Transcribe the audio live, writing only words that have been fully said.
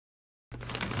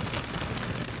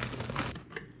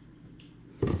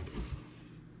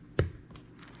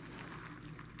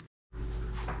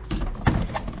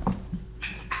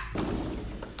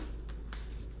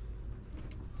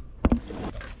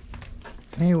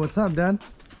Hey, what's up, Dad?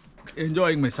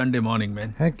 Enjoying my Sunday morning,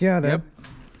 man. Heck yeah, Dad. Yep.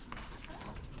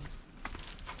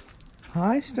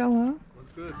 Hi, Stella. What's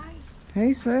good? Hi.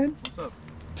 Hey, Sid. What's up?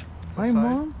 Hi,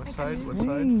 Mom. What side? What Hey.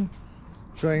 side?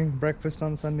 Enjoying breakfast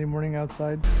on Sunday morning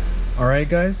outside. Alright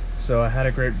guys, so I had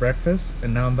a great breakfast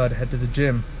and now I'm about to head to the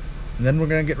gym. And then we're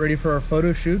gonna get ready for our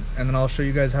photo shoot and then I'll show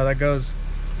you guys how that goes.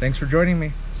 Thanks for joining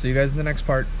me. See you guys in the next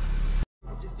part.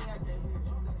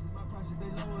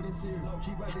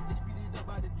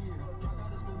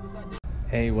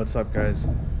 Hey, what's up guys?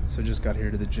 So just got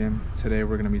here to the gym. Today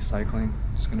we're gonna be cycling.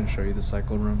 Just gonna show you the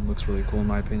cycle room. Looks really cool in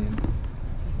my opinion.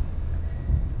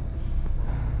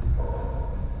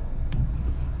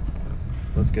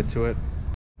 Let's get to it.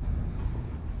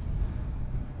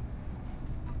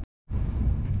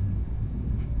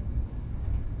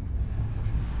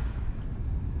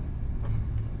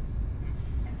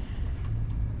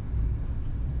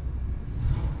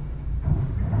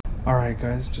 Alright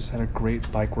guys, just had a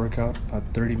great bike workout, about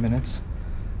 30 minutes.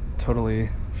 Totally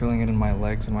feeling it in my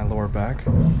legs and my lower back.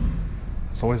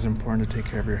 It's always important to take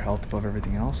care of your health above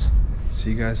everything else.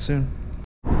 See you guys soon.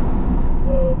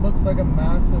 Whoa, it looks like a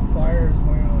massive fire is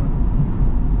going on.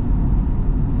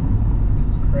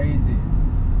 This is crazy.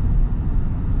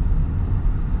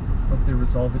 Hope they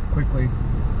resolve it quickly.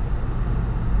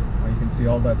 Now you can see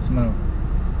all that smoke.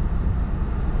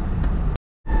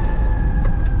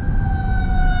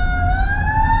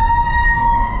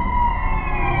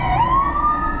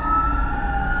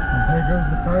 There goes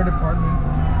the fire department.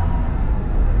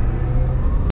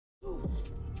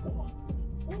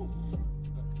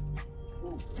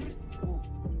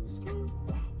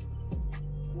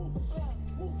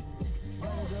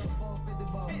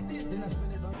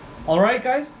 Alright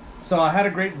guys, so I had a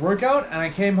great workout and I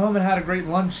came home and had a great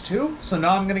lunch too. So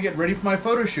now I'm gonna get ready for my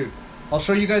photo shoot. I'll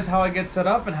show you guys how I get set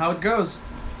up and how it goes.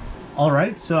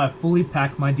 Alright, so I fully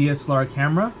packed my DSLR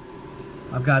camera.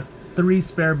 I've got 3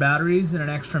 spare batteries and an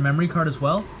extra memory card as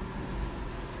well.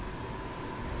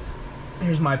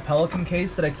 Here's my Pelican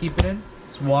case that I keep it in.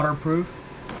 It's waterproof.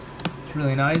 It's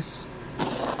really nice.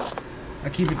 I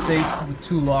keep it safe with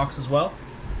 2 locks as well.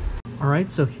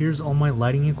 Alright, so here's all my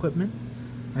lighting equipment.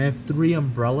 I have 3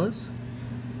 umbrellas.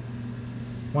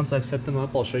 Once I've set them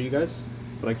up, I'll show you guys.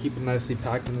 But I keep it nicely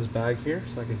packed in this bag here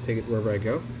so I can take it wherever I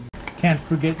go. Can't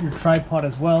forget your tripod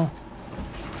as well.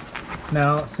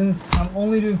 Now, since I'm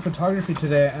only doing photography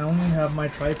today, I only have my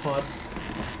tripod.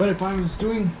 But if I was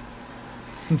doing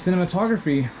some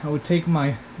cinematography, I would take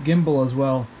my gimbal as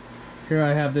well. Here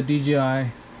I have the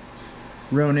DJI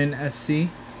Ronin SC.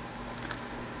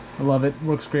 I love it.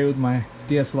 Works great with my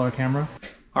DSLR camera.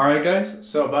 Alright guys,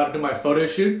 so about to do my photo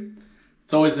shoot.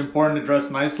 It's always important to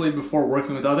dress nicely before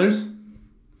working with others.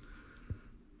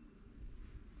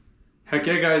 Heck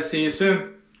yeah guys, see you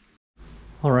soon.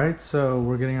 Alright, so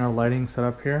we're getting our lighting set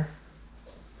up here.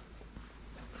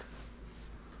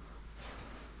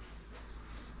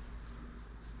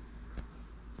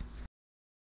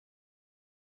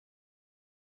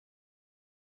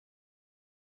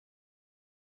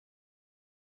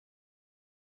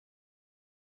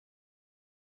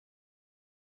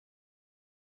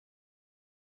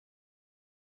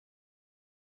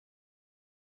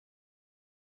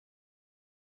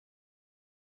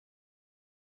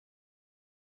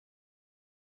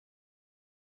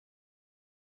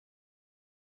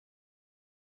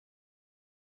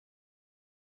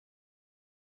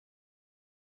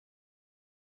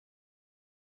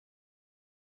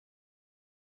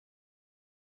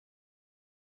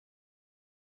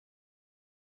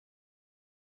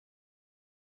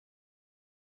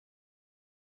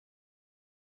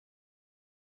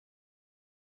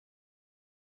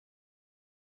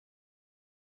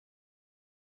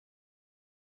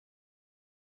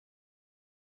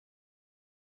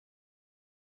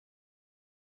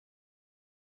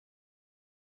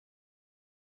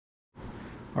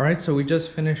 Alright, so we just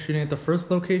finished shooting at the first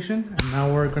location, and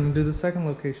now we're going to do the second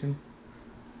location.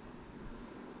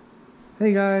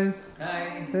 Hey guys!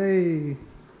 Hi. Hey!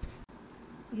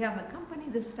 We have a company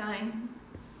this time.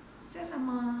 Stella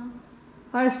Ma.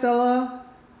 Hi Stella!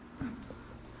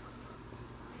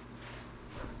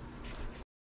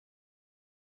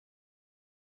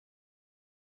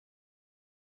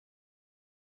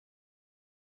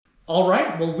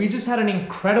 Alright, well we just had an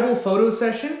incredible photo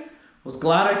session. Was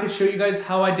glad I could show you guys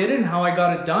how I did it and how I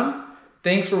got it done.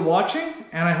 Thanks for watching,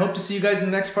 and I hope to see you guys in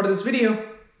the next part of this video.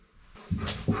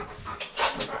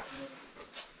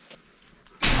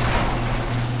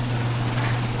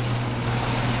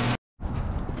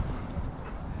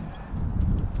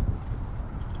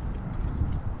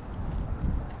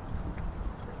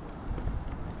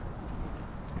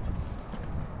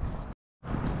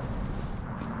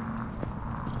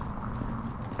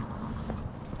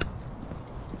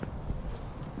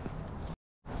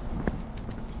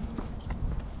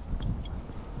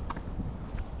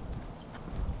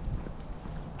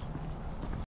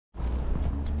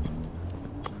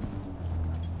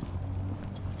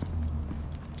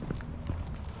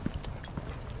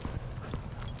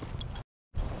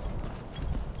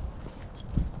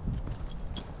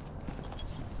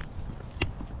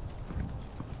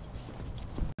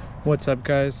 What's up,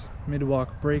 guys?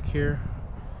 Mid-walk break here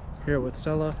with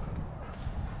Stella.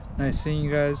 Nice seeing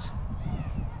you guys.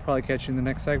 Probably catch you in the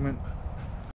next segment.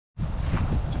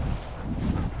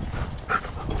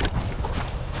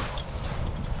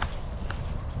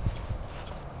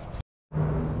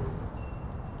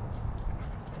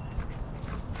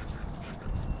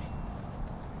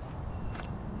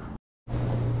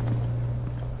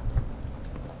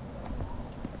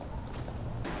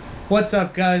 What's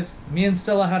up, guys? Me and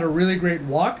Stella had a really great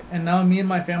walk, and now me and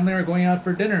my family are going out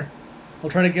for dinner. We'll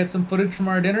try to get some footage from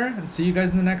our dinner and see you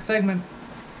guys in the next segment.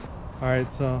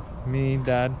 Alright, so me,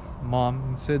 Dad, Mom,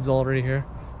 and Sid's already here.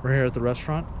 We're here at the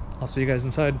restaurant. I'll see you guys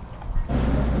inside.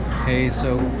 Hey,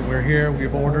 so we're here.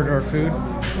 We've ordered our food.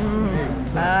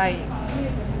 Hi.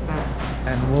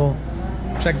 And we'll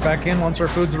check back in once our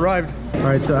food's arrived.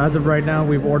 Alright, so as of right now,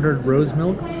 we've ordered rose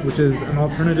milk, which is an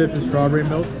alternative to strawberry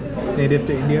milk, native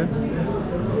to India.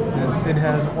 And Sid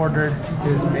has ordered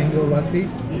his mango lassi.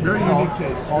 Very unique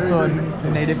taste. Also a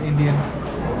native Indian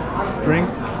drink.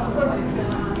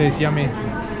 Tastes yummy.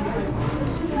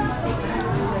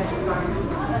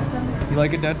 You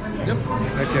like it, Dad? Yep.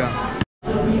 Heck yeah.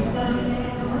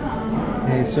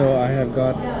 Hey, so I have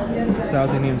got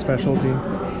South Indian specialty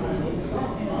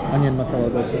onion masala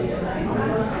dosa.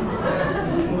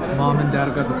 Mom and Dad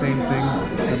have got the same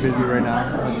thing. They're busy right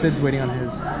now, but Sid's waiting on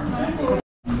his.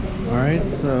 Alright,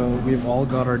 so we've all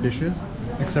got our dishes,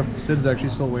 except Sid's actually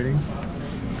still waiting.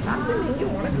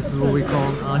 This is what we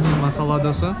call onion masala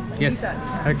dosa. Yes.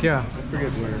 Heck yeah.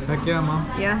 Heck yeah, Mom.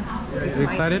 Yeah. You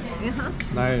excited? Uh-huh.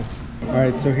 Nice.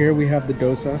 Alright, so here we have the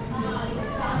dosa.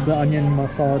 It's the onion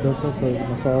masala dosa, so the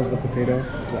masala is the potato.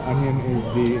 The onion is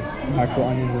the actual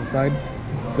onions inside.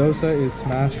 Dosa is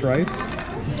smashed rice.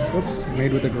 Oops,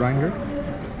 made with a grinder.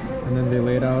 And then they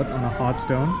lay it out on a hot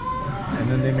stone. And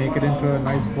then they make it into a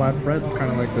nice flat bread,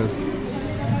 kind of like this.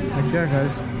 Heck yeah,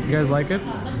 guys. You guys like it?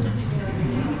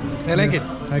 I like it.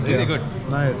 Heck Really yeah. good.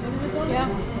 Nice. Yeah.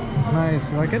 Nice.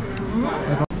 You like it?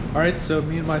 That's Alright, so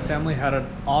me and my family had an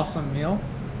awesome meal.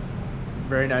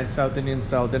 Very nice South Indian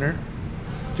style dinner.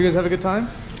 Did you guys have a good time?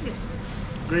 Yes.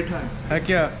 Great time. Heck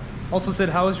yeah. Also said,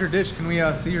 how was your dish? Can we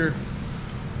see your...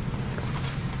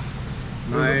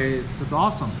 Nice. That's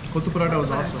awesome. Kottu paratha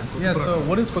was awesome. Yeah, so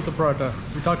what is kottu paratha?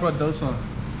 We talked about dosa.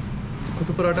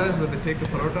 Kottu paratha is where they take the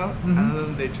paratha and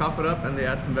then they chop it up and they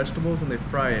add some vegetables and they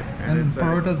fry it. And it's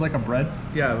paratha is like a bread?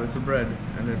 yeah, it's a bread,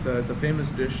 and it's a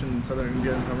famous dish in southern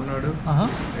India and Tamil Nadu. Uh-huh.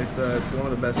 It's one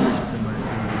of the best dishes in my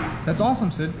opinion. That's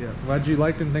awesome, Sid. Yeah. Glad you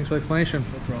liked it and thanks for the explanation.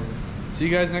 No problem. See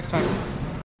you guys next time.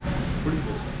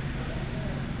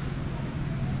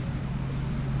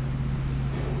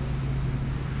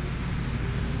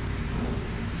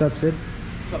 What's up, Sid?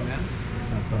 What's up, man?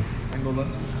 Mango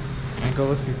lassi.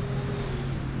 Mango lassi.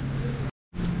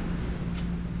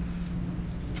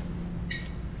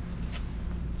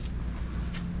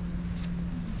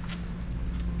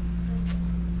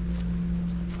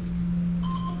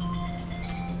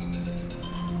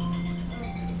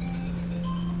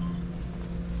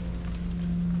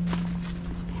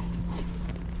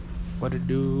 What it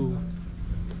do?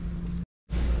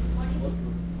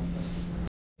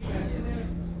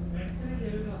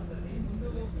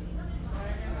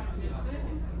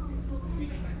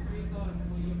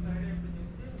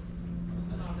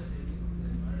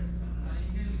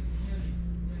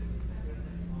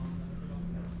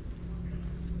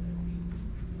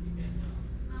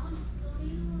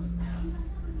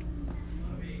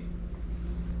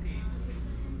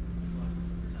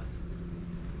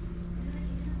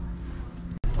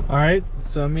 Alright,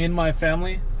 so me and my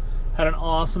family had an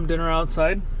awesome dinner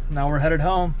outside. Now we're headed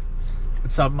home.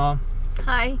 What's up, Mom?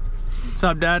 Hi. What's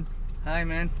up, Dad? Hi,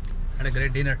 man. Had a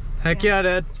great dinner. Heck yeah,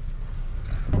 Dad.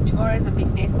 Tomorrow is a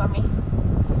big day for me.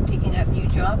 Taking a new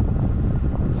job.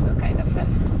 So kind of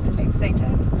excited.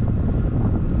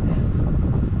 And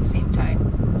at the same time,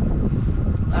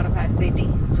 a lot of anxiety.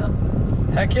 So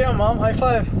Heck yeah, Mom. High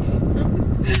five.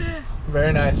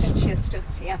 Very nice. anxious too.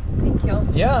 So yeah, thank you.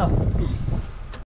 Yeah.